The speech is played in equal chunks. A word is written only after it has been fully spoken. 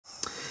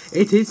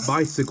It is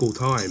bicycle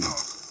time.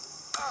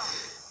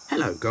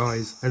 Hello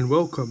guys, and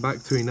welcome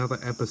back to another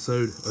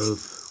episode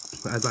of,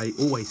 as I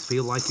always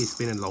feel like it's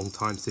been a long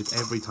time since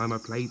every time I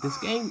played this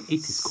game.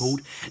 It is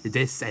called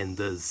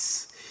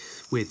Descenders,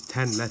 with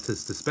 10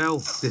 letters to spell.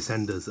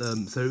 Descenders.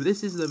 So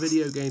this is the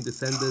video game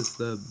Descenders,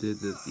 the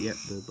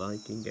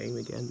biking game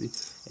again.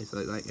 It's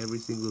like every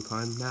single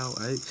time now,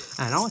 and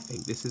I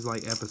think this is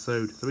like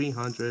episode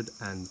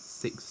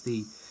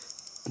 360.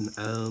 5.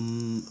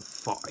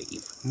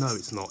 No,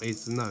 it's not.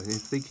 It's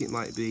thinking it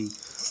might be.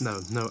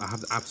 No, I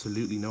have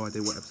absolutely no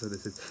idea what episode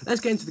this is. Let's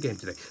get into the game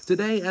today.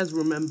 Today, as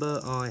remember,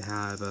 I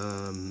have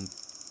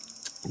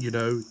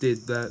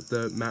did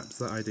the maps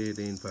that I did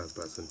in first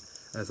person,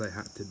 as I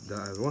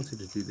wanted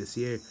to do this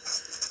year,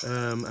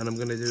 and I'm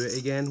gonna do it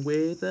again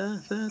with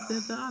the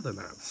other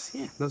maps.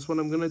 Yeah, that's what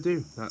I'm gonna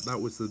do. That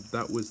was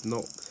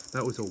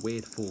a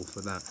weird fall for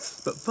that.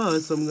 But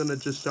first, I'm gonna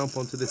just jump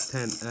onto this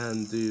tent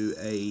and do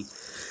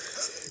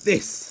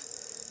this.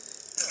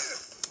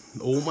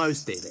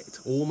 Almost did it.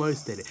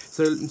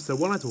 So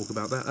when I talk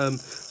about that,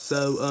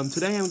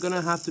 today I'm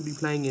gonna have to be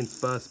playing in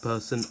first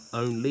person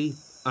only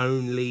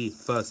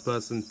first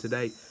person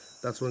today.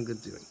 That's what I'm gonna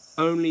do.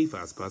 Only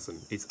first person.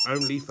 It's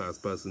only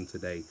first person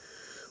today,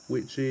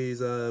 which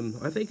is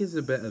I think is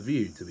a better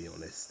view, to be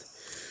honest,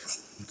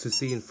 to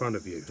see in front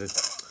of you.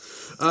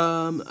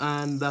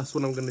 And that's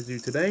what I'm gonna do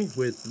today.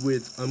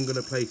 I'm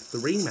gonna play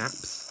 3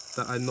 maps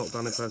that I've not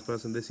done in first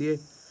person this year.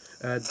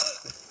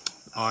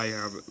 I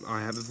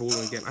haven't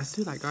fallen again. I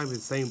still that guy with the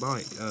same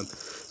bike.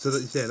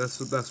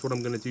 That's what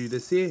I'm gonna do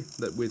this year.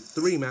 That with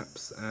 3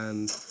 maps,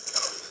 and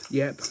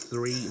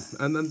 3.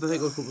 And then I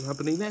think that's what's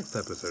happening next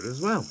episode as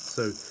well.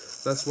 So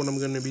that's what I'm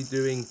gonna be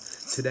doing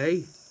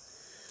today.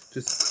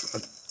 Just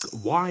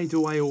why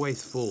do I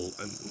always fall?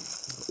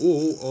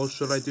 Or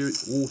should I do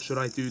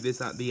this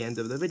at the end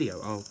of the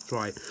video? I'll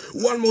try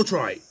one more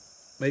try.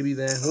 Maybe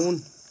their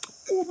horn.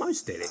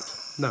 Almost did it.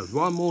 No,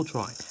 one more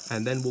try,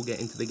 and then we'll get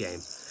into the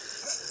game.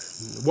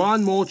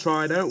 One more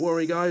try. Don't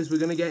worry, guys. We're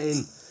gonna get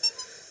in.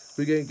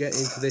 We're gonna get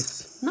into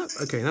this. No,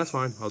 okay, that's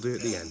fine. I'll do it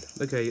at the end.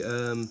 Okay.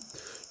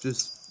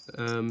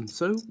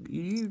 So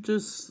you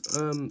just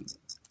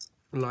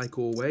like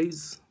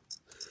always.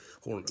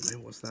 Hold on a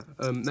minute. What's that?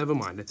 Never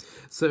mind.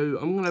 So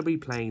I'm gonna be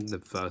playing the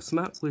first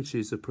map, which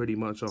is pretty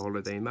much a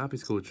holiday map.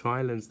 It's called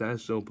Drylands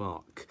National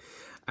Park.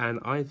 And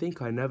I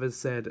think I never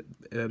said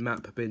a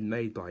map been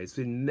made by. It's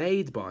been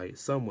made by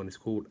someone. It's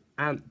called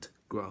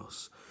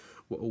Antgrass.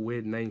 What a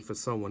weird name for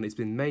someone. It's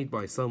been made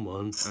by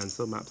someone, and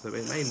some maps have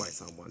been made by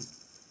someone,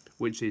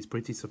 which is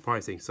pretty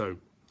surprising. So,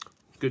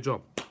 good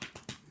job.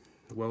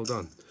 Well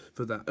done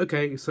for that.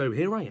 Okay, so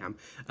here I am.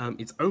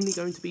 It's only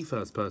going to be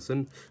first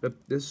person.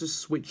 Let's just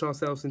switch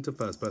ourselves into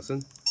first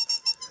person.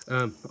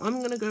 I'm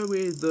going to go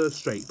with the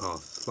straight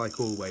path, like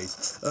always.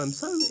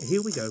 So,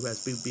 here we go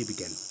as we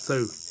begin.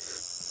 So,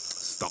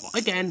 start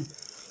again.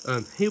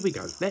 Here we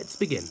go. Let's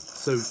begin.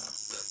 So,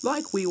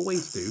 like we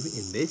always do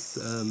in this,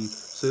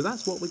 so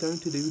that's what we're going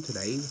to do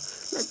today.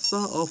 Let's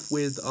start off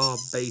with our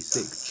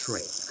basic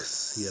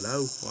tricks. You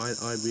know, I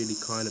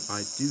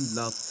do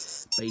love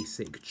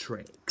basic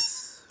tricks.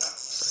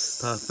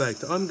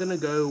 Perfect. I'm gonna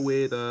go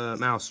with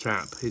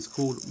Mousetrap. It's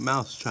called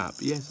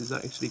Mousetrap. Yes, is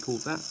that actually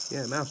called that?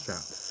 Yeah,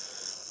 Mousetrap.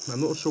 I'm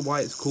not sure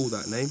why it's called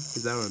that name.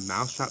 Is there a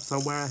mousetrap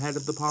somewhere ahead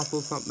of the path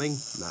or something?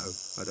 No,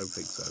 I don't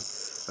think so.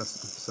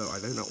 So I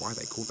don't know why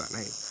they called that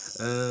name.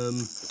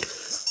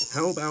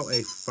 How about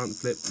a front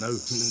flip? No,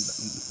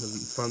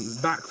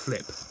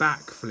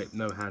 backflip,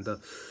 no hander.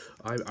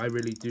 I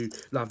really do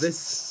love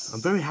this.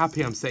 I'm very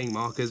happy I'm setting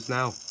markers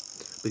now,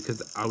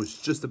 because I was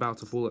just about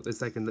to fall at this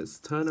second. Let's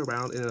turn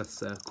around in a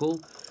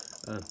circle.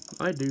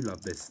 I do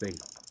love this thing.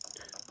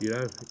 You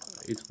know,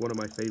 it's one of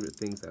my favorite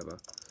things ever.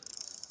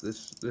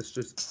 Let's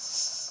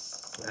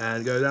just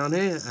and go down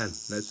here, and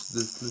let's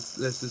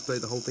just play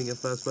the whole thing in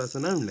first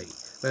person only.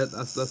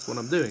 That's what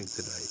I'm doing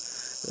today.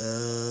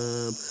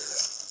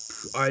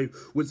 I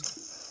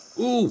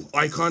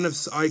kind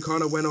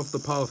of went off the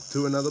path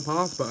to another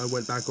path, but I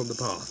went back on the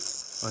path.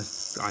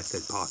 I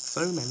said path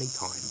so many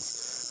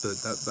times,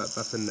 but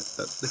that's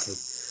okay.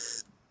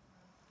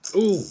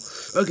 Oh,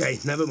 okay,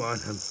 never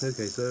mind.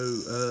 Okay,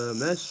 so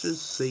let's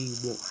just see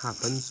what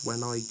happens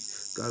when I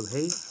go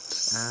here,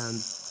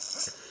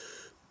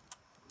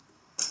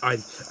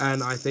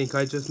 and I think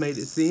I just made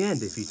it to the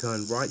end. If you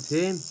turn right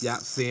here,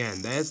 that's the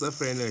end. There's the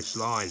finish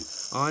line.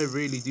 I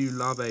really do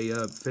love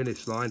a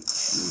finish line. I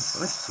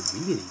just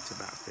really need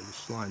about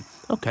finish line.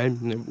 Okay,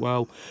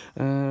 well,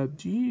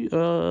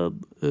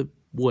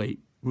 wait.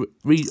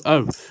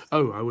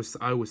 I was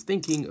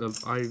thinking.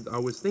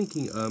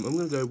 I'm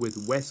gonna go with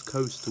West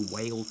Coast to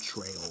Whale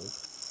Trail.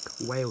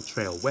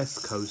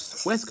 West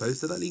Coast.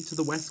 Did that lead to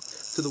the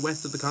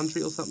west of the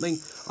country or something?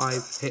 I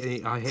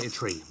hit a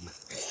tree.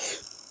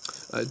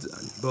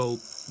 Well,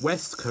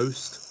 West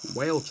Coast,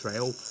 Whale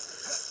Trail.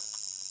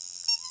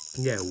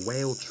 Yeah,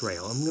 Whale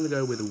Trail. I'm going to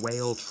go with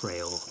Whale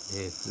Trail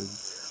here.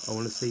 I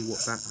want to see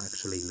what that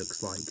actually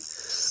looks like.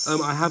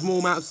 I have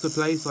more maps to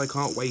play, so I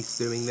can't waste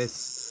doing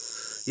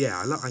this. Yeah,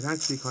 I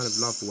actually kind of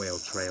love Whale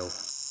Trail.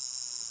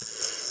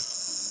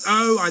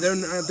 Oh, I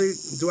don't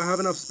do I have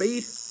enough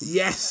speed?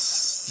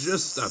 Yes,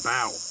 just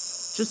about.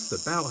 Just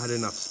about had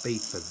enough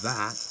speed for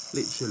that.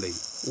 Literally,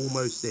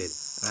 almost did.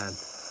 And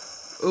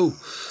oh,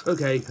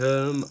 okay.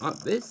 Up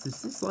this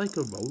is this like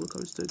a roller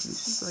coaster?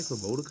 This is like a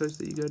roller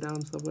coaster. You go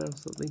down somewhere or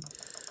something.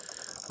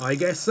 I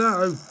guess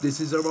so. This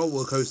is a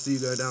roller coaster. You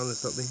go down or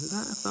something. Is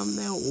that a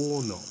thumbnail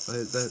or not?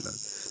 I don't know.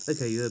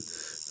 Okay,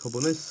 hop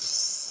on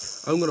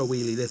this. I'm gonna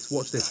wheelie this.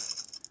 Watch this.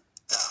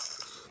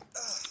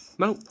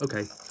 No,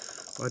 okay.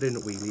 I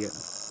didn't wheelie it.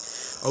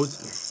 I was.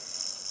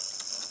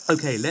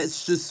 Okay,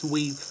 let's just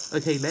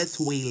Okay, let's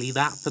wheelie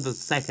that for the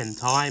second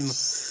time.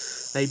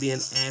 Maybe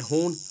an air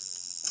horn.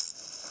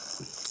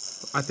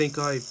 I think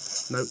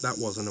nope, that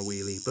wasn't a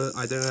wheelie, but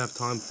I don't have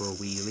time for a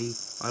wheelie.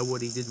 I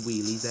already did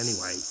wheelies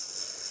anyways.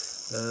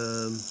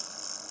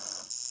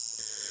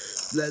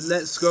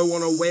 Let's go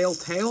on a whale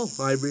tail.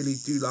 I really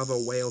do love a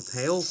whale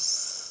tail.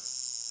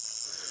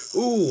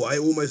 Ooh, I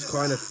almost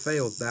kind of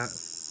failed that.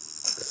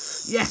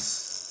 Yes.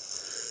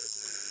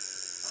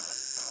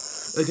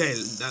 Okay,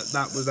 that's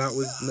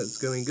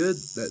going good.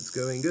 That's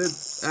going good.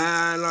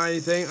 And I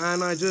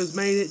just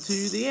made it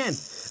to the end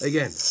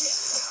again.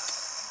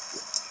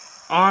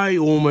 I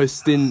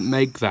almost didn't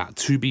make that,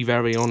 to be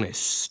very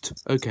honest.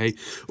 Okay,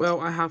 well,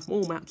 I have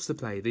more maps to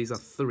play. These are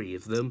 3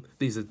 of them.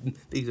 These are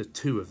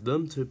 2 of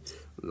them.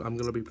 I'm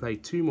gonna be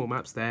playing 2 more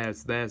maps.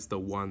 There's the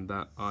one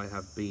that I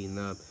have been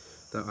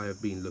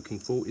looking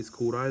for. It's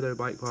called Ido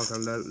Bike Park,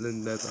 and I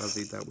did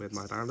that with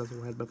my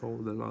dinosaur head before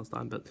the last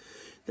time. But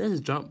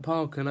there's Jump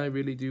Park, and I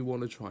really do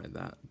want to try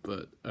that.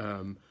 But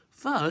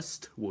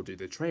first we'll do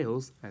the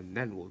trails, and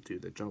then we'll do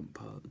the Jump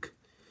Park.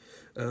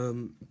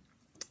 No,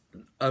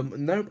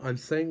 I'm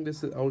saying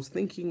this. I was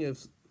thinking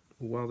of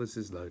while this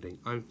is loading.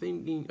 I'm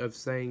thinking of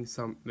saying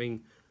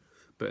something,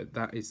 but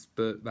that is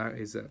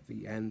at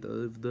the end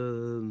of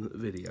the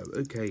video.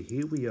 Okay,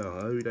 here we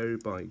are, Odo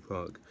Bike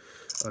Park.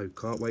 I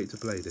can't wait to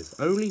play this.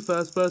 Only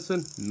first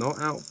person, not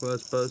out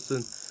first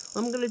person.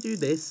 I'm gonna do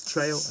this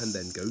trail and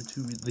then go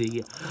to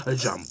the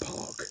Jump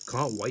Park.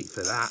 Can't wait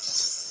for that.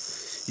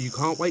 You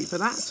can't wait for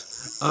that?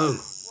 Oh,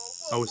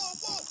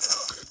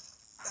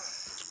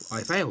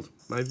 I failed.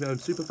 I'm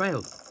super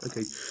failed.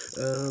 Okay.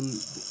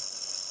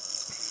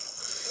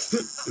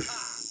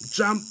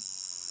 Jump.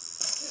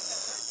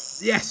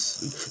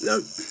 Yes.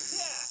 No.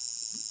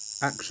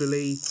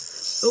 Actually.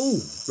 Oh,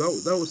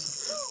 that was.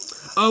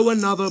 Oh,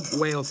 another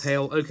whale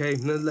tail. Okay.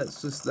 No,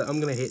 I'm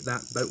gonna hit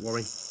that. Don't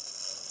worry.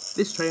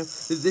 This trail.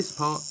 This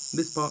part.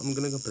 I'm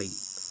gonna complete.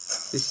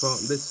 This part.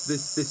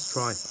 This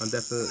try. I'm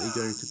definitely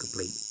going to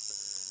complete.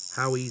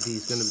 How easy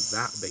is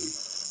that be?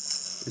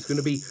 It's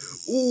gonna be.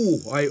 Oh,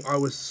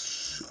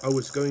 I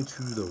was going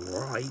to the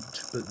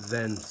right, but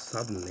then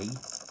suddenly,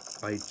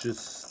 I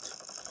just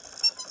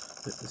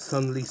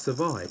suddenly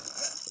survived.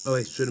 Oh,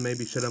 I should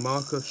have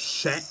marker.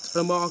 Set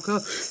a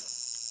marker.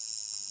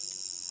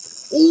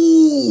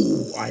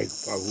 Ooh, I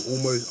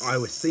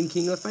was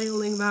thinking of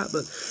failing that,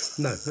 but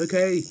no.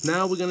 Okay,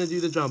 now we're gonna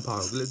do the jump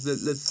park. Let's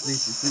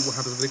see what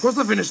happens. Across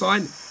the finish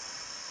line.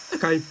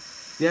 Okay,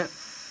 yeah,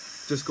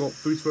 just got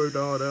food throw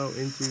dart out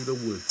into the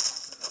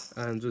woods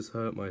and just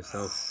hurt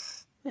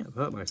myself. Yeah,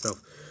 hurt myself.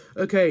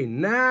 Okay,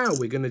 now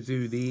we're gonna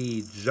do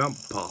the jump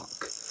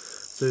park.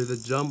 So the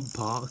jump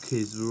park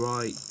is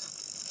right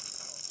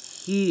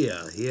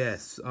here.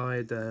 Yes,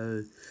 part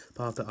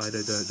that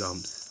Ido dirt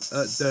jumps.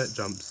 Dirt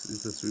jumps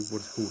is this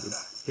what it's called.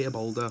 Hit a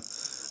boulder.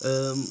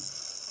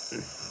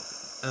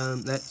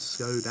 Let's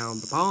go down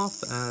the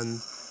path,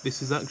 and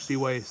this is actually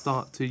where you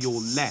start to your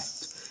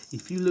left.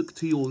 If you look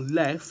to your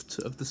left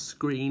of the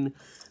screen,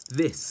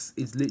 this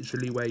is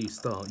literally where you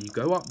start. You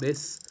go up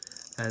this,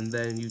 and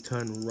then you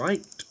turn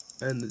right,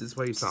 and this is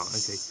where you start.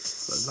 Okay,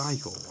 but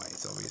like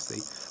always,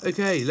 obviously.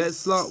 Okay,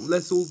 let's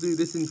all do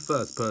this in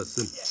first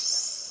person.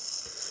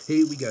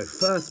 Here we go,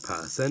 first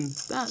person.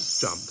 That's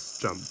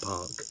jump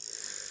park.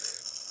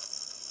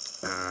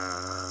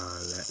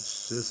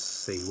 Let's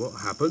just see what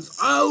happens.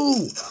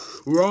 Oh,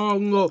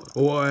 wrong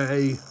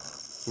way.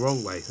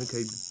 Wrong way.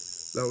 Okay,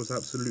 that was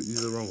absolutely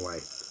the wrong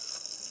way.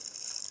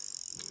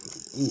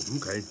 Ooh,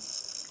 okay.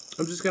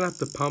 I'm just gonna have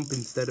to pump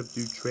instead of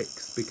do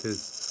tricks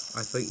because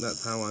I think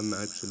that's how I'm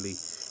actually,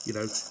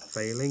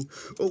 failing.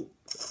 Oh.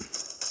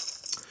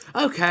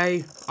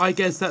 Okay, I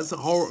guess that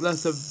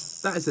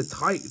is a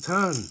tight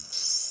turn.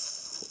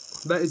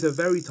 That is a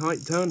very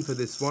tight turn for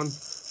this one,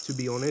 to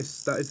be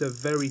honest. That is a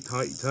very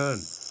tight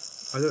turn.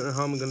 I don't know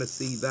how I'm going to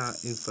see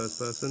that in first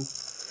person.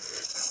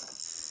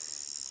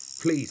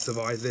 Please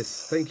survive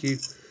this. Thank you.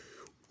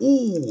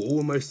 Ooh,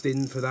 almost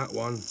in for that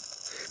one.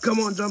 Come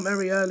on, jump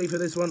very early for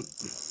this one.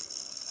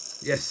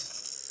 Yes.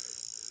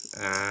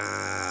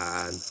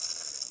 And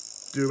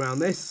do around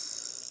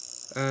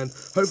this. And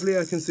hopefully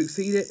I can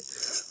succeed it.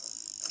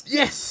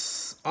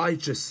 Yes, I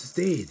just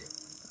did.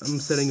 I'm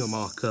setting a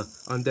marker.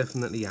 I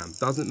definitely am.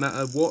 Doesn't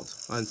matter what,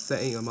 I'm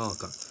setting a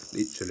marker.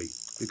 Literally.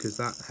 Because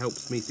that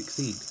helps me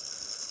succeed.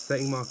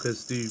 Setting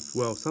markers do,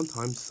 well,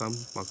 sometimes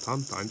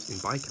in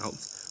bike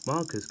outs,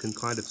 markers can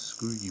kind of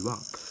screw you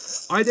up.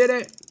 I did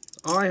it!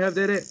 I have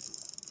did it!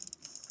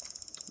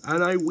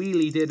 And I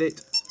wheelie did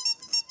it.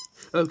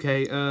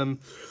 Okay,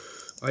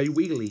 I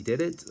really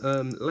did it.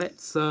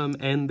 Let's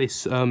end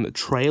this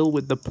trail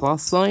with the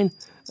plus sign,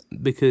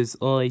 because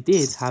I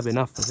did have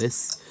enough of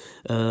this.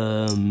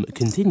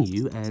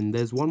 Continue, and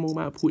there's one more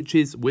map which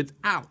is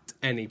without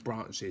any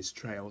branches,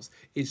 trails.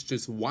 It's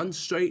just one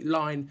straight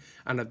line,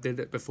 and I've did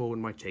it before with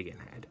my chicken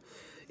head.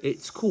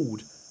 It's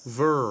called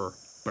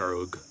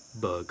Verberg.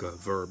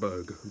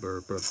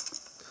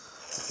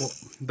 Well,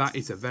 that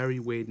is a very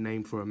weird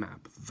name for a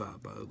map,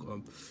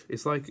 Verberg.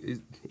 It's like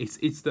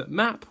it's the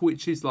map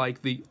which is like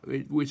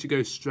which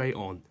goes straight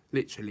on,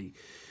 literally.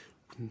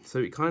 So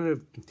it kind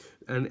of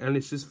and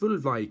it's just full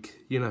of like,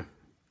 you know,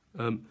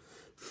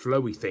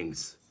 flowy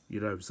things, you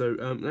know. So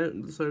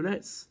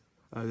let's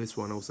this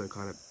one also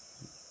kind of,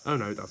 oh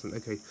no, it doesn't.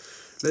 Okay,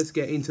 let's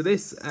get into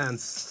this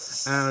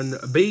and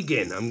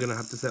begin. I'm gonna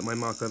have to set my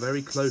marker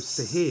very close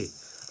to here.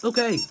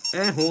 Okay,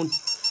 air horn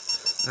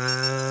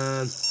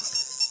and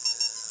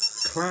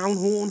clown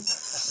horn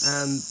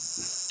and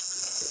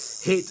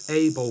hit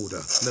a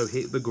boulder. No,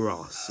 hit the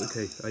grass.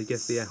 Okay, I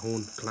guess the air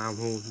horn, clown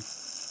horn.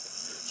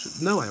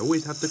 No, I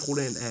always have to call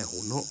it an air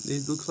horn. Not,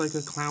 it looks like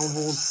a clown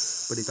horn,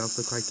 but it does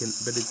look like an,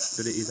 but it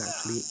is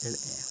actually an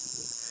air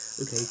horn.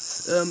 Okay,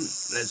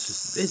 let's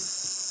just this.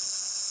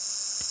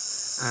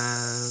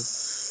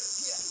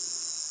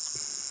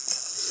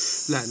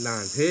 Let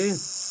land here,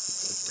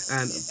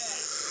 and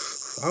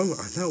oh,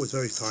 I know it's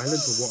very silent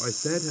for what I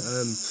said.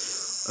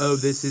 Oh,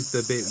 this is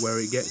the bit where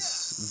it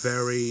gets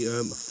very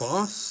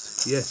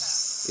fast.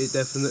 Yes, it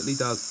definitely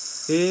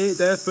does. It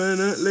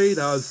definitely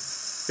does.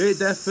 It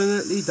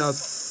definitely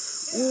does.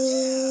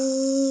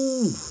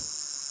 Ooh.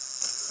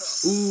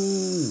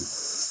 Ooh.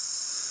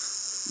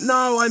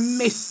 No, I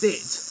missed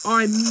it.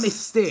 I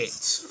missed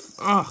it.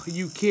 Oh, are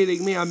you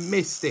kidding me? I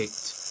missed it.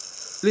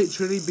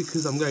 Literally,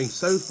 because I'm going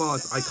so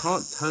fast, I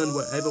can't turn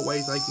whatever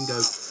ways I can go.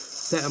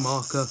 Set a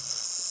marker.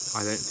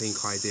 I don't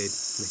think I did,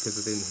 because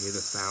I didn't hear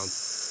the sound.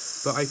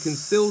 But I can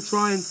still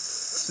try and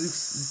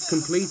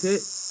complete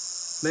it.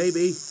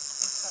 Maybe.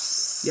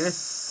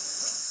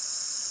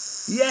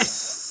 Yes.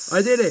 Yes!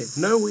 I did it.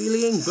 No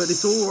wheeling, but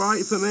it's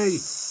alright for me.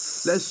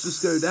 Let's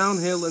just go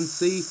downhill and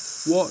see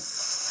what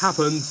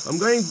happens. I'm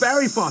going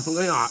very fast. I'm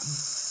going at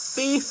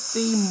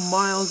 50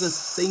 miles a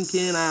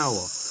stinking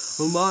hour.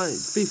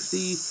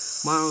 50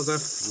 miles a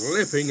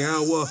flipping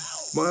hour.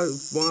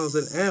 Miles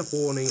an air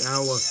horning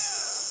hour.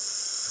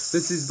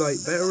 This is like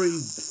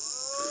very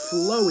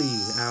flowy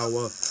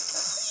hour.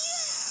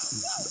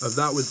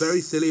 That was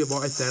very silly of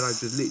what I said. I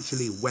just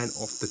literally went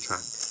off the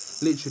track.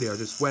 Literally, I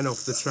just went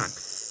off the track.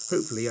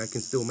 Hopefully, I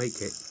can still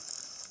make it.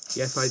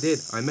 Yes, I did.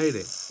 I made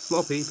it.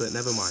 Sloppy, but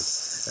never mind.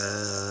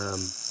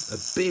 A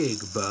big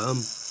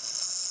berm.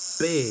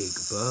 Big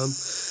berm.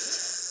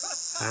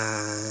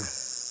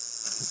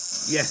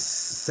 Yes,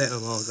 set a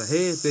marker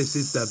here. This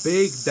is the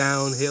big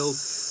downhill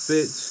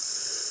bit.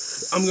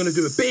 I'm going to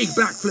do a big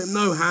backflip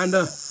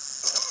no-hander,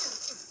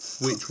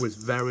 which was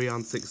very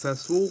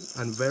unsuccessful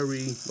and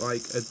very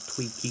like a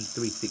tweaky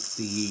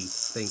 360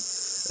 thing.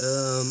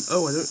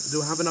 Oh,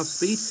 do I have enough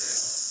speed?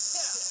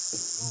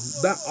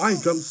 That I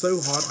jumped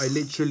so hard I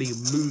literally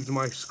moved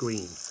my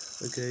screen.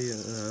 Okay,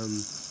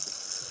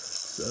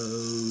 so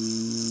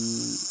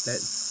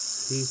let's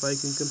see if I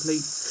can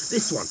complete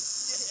this one.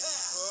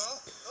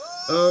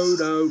 Oh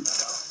no.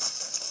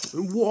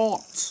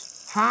 What?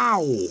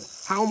 How?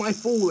 How am I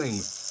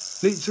falling?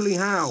 Literally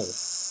how?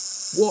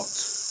 What?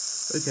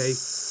 Okay.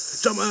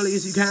 Jump early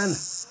as you can.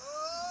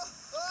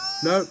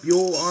 No,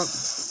 you're up.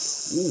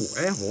 Ooh,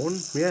 air horn.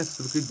 Yes,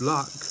 good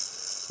luck.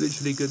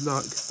 Literally good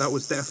luck. That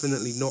was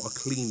definitely not a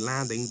clean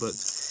landing, but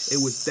it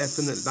was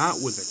definitely, that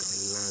was a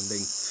clean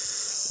landing.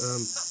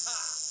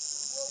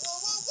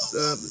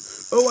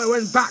 Oh, I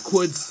went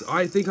backwards.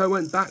 I think I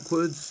went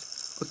backwards.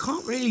 I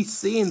can't really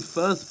see in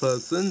first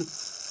person.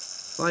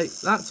 Like,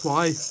 that's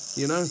why,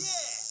 you know.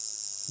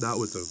 That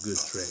was a good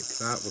trick.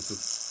 That was a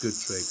good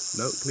trick.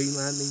 No clean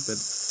landing, but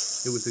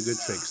it was a good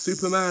trick.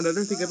 Superman. I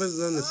don't think I've ever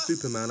done a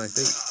Superman, I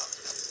think.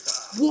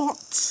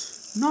 What?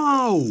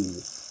 No.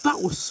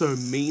 That was so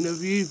mean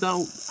of you.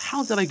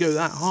 How did I go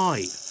that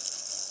high?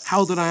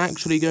 How did I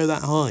actually go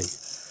that high?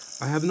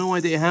 I have no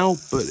idea how,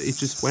 but it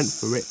just went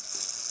for it.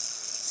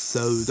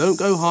 So don't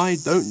go high.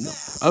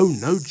 Oh,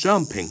 no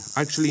jumping.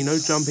 Actually, no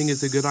jumping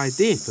is a good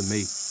idea for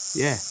me.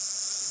 Yeah.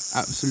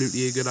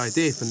 Absolutely a good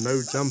idea for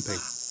no jumping.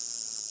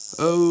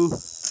 Oh,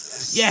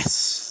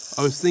 yes!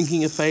 I was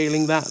thinking of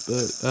failing that,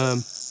 but,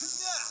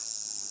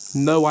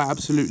 no, I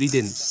absolutely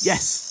didn't.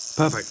 Yes!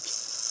 Perfect.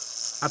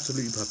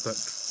 Absolutely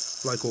perfect.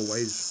 Like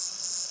always.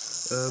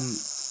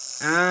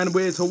 And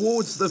we're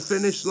towards the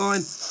finish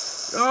line.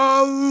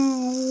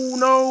 Oh,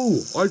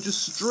 no! I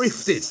just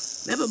drifted.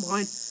 Never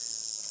mind.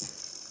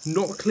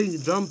 Not a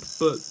clean jump,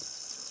 but,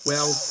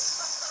 well,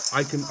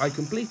 I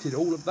completed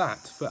all of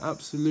that for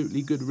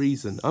absolutely good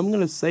reason. I'm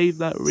going to save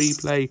that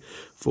replay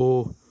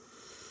for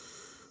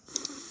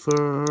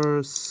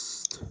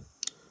first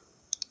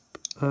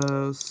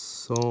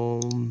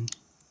person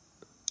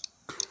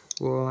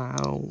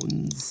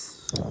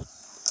clowns,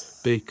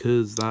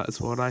 because that's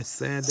what I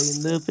said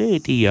in the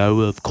video,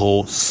 of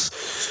course.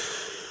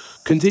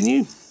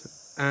 continue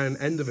and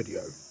end the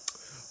video.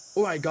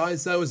 Alright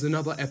guys, that was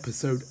another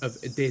episode of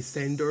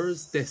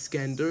Descenders,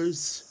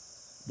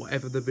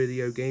 whatever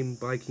the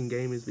biking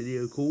game is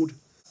called.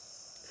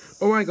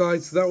 Alright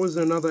guys, that was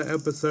another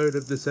episode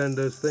of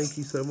Descenders. Thank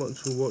you so much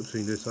for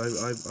watching this. I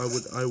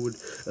would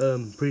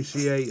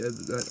appreciate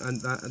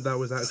and that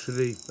was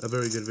actually a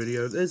very good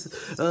video.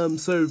 And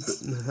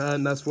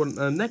that's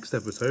one next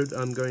episode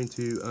I'm going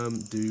to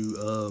do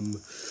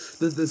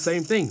the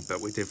same thing but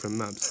with different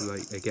maps,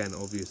 like again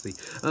obviously.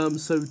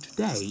 That's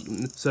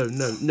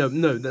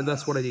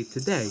what I did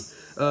today.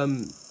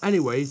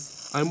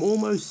 Anyways,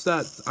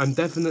 I'm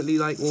definitely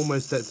like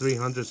almost at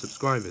 300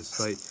 subscribers.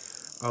 Like,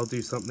 I'll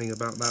do something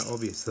about that,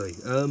 obviously.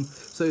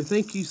 So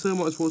thank you so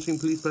much for watching.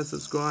 Please press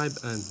subscribe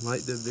and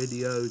like the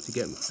video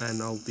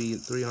and I'll be at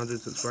 300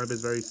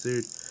 subscribers very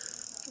soon.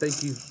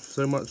 Thank you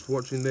so much for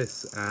watching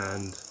this,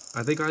 and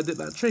I think I did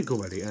that trick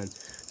already, and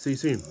see you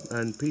soon,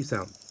 and peace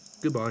out.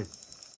 Goodbye.